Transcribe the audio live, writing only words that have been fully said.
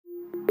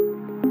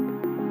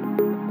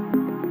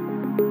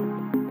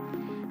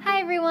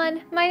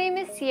everyone, my name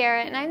is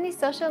Sierra and I'm the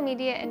Social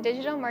Media and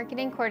Digital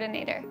Marketing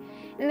Coordinator.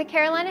 And the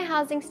Carolina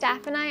Housing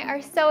staff and I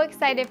are so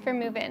excited for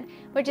Move-In,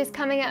 which is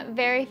coming up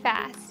very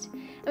fast.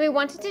 And we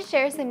wanted to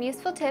share some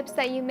useful tips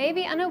that you may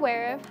be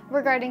unaware of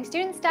regarding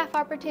student staff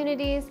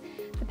opportunities,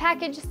 the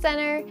package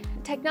center,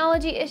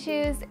 technology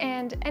issues,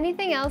 and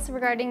anything else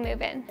regarding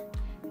Move-In.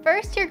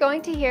 First, you're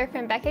going to hear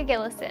from Becca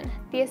Gillison,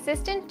 the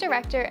Assistant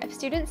Director of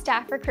Student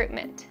Staff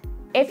Recruitment.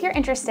 If you're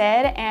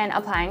interested in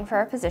applying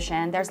for a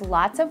position, there's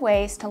lots of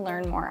ways to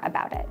learn more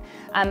about it.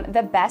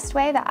 The best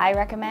way that I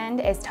recommend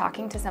is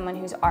talking to someone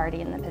who's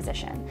already in the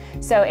position.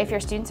 So if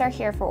your students are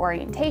here for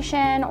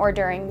orientation or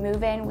during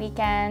move-in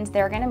weekends,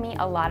 they're going to meet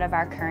a lot of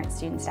our current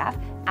student staff.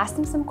 Ask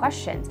them some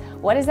questions.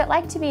 What is it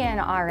like to be an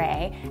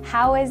RA?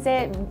 How is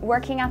it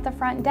working at the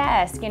front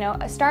desk?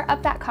 Start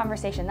up that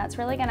conversation. That's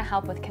really going to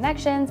help with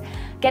connections,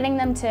 getting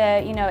them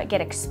to,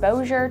 get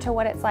exposure to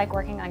what it's like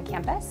working on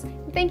campus.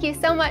 Thank you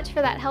so much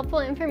for that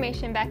helpful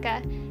information,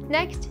 Becca.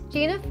 Next,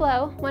 Gina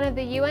Flo, one of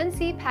the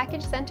UNC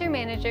Package Center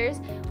managers,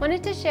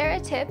 wanted to share a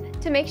tip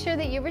to make sure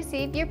that you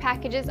receive your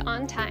packages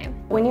on time.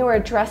 When you are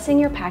addressing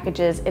your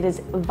packages, it is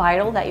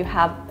vital that you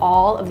have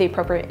all of the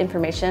appropriate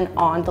information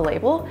on the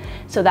label.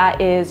 So that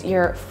is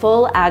your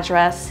full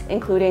address,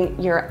 including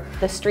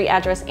the street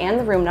address and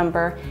the room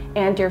number,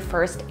 and your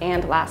first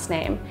and last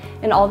name.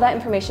 And all that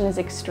information is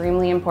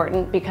extremely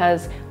important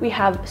because we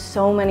have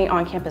so many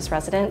on-campus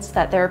residents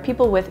that there are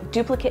people with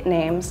duplicate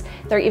names.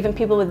 There are even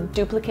people with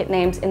duplicate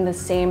names in the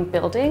same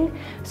building.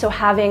 So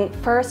having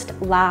first,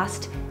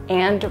 last,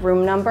 and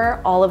room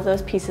number, all of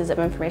those pieces of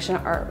information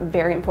are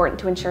very important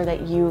to ensure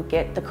that you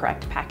get the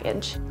correct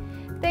package.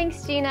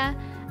 Thanks, Gina.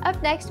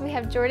 Up next, we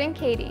have Jordan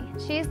Cady.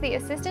 She is the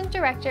Assistant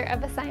Director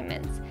of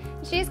Assignments.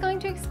 She is going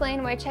to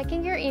explain why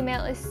checking your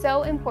email is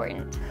so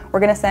important.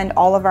 We're going to send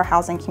all of our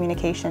housing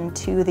communication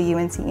to the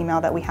UNC email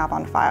that we have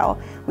on file.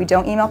 We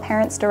don't email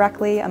parents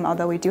directly,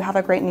 although we do have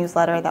a great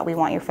newsletter that we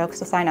want your folks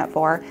to sign up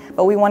for,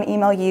 but we want to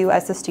email you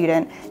as the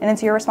student, and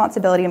it's your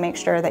responsibility to make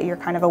sure that you're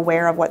kind of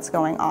aware of what's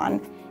going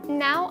on.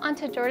 Now on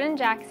to Jordan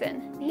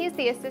Jackson. He's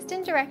the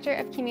Assistant Director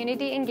of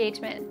Community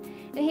Engagement,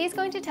 and he's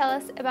going to tell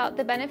us about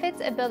the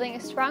benefits of building a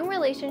strong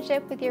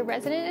relationship with your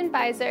resident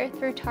advisor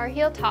through Tar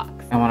Heel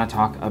Talks. I want to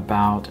talk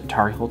about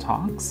Tar Heel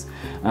Talks.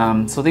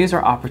 So these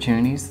are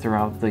opportunities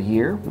throughout the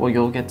year where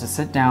you'll get to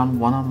sit down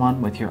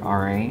one-on-one with your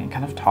RA and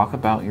kind of talk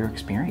about your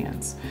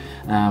experience.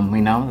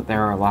 We know that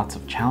there are lots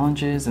of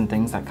challenges and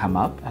things that come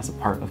up as a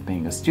part of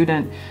being a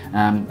student,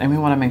 and we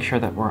want to make sure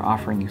that we're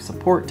offering you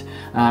support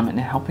and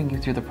helping you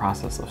through the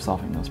process of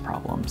solving those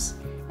problems.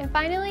 And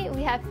finally,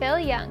 we have Phil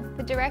Young,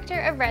 the Director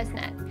of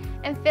ResNet.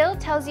 And Phil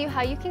tells you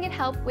how you can get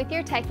help with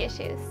your tech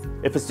issues.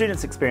 If a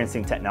student's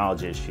experiencing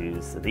technology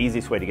issues, the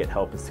easiest way to get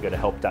help is to go to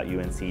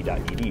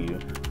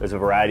help.unc.edu. There's a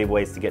variety of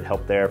ways to get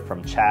help there,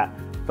 from chat,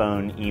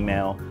 phone,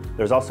 email.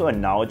 There's also a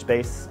knowledge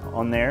base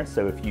on there,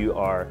 so if you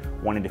are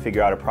wanting to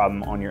figure out a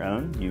problem on your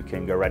own, you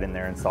can go right in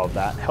there and solve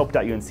that.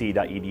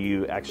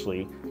 Help.unc.edu,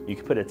 actually, you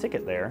can put a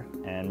ticket there,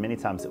 and many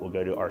times it will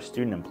go to our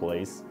student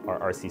employees, our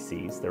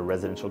RCCs, they're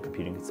residential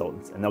computing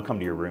consultants, and they'll come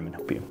to your room and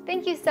help you.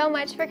 Thank you so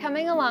much for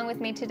coming along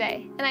with me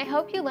today, and I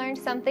hope you learned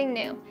something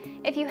new.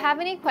 If you have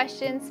any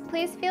questions,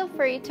 please feel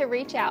free to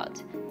reach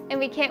out, and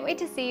we can't wait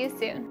to see you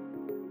soon.